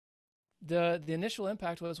The initial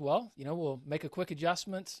impact was, well, we'll make a quick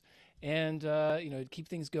adjustments and, keep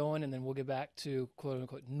things going, and then we'll get back to quote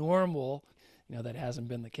unquote normal. That hasn't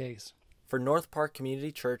been the case. For Northpark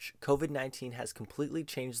Community Church, COVID-19 has completely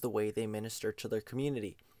changed the way they minister to their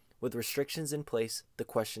community. With restrictions in place, the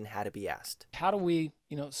question had to be asked. How do we,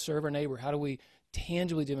 serve our neighbor? How do we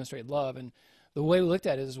tangibly demonstrate love? And the way we looked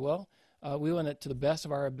at it as well, we want it to the best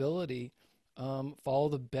of our ability, follow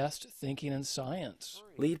the best thinking in science.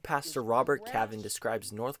 Lead Pastor Robert Cavan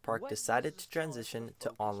describes Northpark decided to transition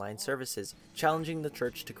to online services, challenging the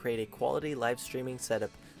church to create a quality live streaming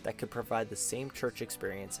setup that could provide the same church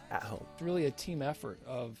experience at home. It's really a team effort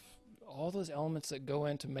of all those elements that go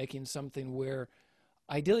into making something where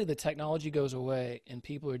ideally the technology goes away and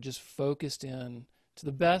people are just focused in to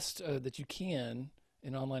the best that you can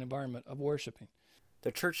in an online environment of worshiping.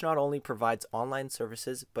 The church not only provides online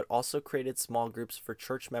services, but also created small groups for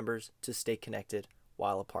church members to stay connected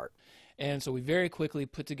while apart. And so we very quickly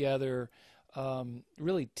put together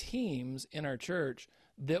really teams in our church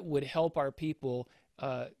that would help our people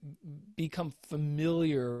become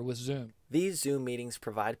familiar with Zoom. These Zoom meetings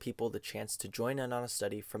provide people the chance to join in on a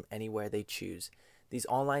study from anywhere they choose. These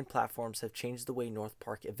online platforms have changed the way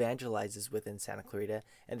Northpark evangelizes within Santa Clarita,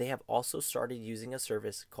 and they have also started using a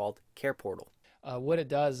service called Care Portal. What it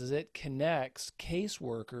does is it connects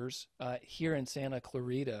caseworkers here in Santa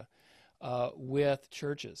Clarita with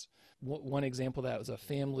churches. One example of that was a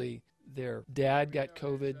family. Their dad got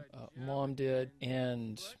COVID, mom did,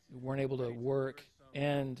 and weren't able to work.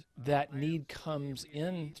 And that need comes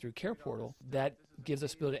in through Care Portal. That gives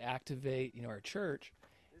us the ability to activate, our church,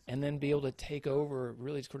 and then be able to take over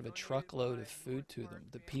really sort of a truckload of food to them.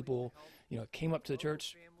 The people, came up to the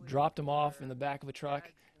church, dropped them off in the back of a truck,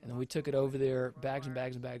 and then we took it over there, bags and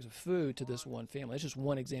bags and bags of food to this one family. It's just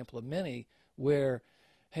one example of many where,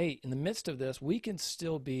 hey, in the midst of this, we can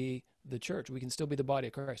still be the church. We can still be the body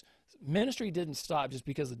of Christ. Ministry didn't stop just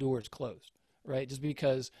because the door is closed, right? Just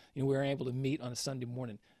because we were able to meet on a Sunday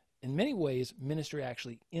morning. In many ways, ministry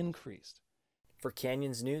actually increased. For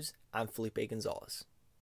Canyons News, I'm Felipe Gonzalez.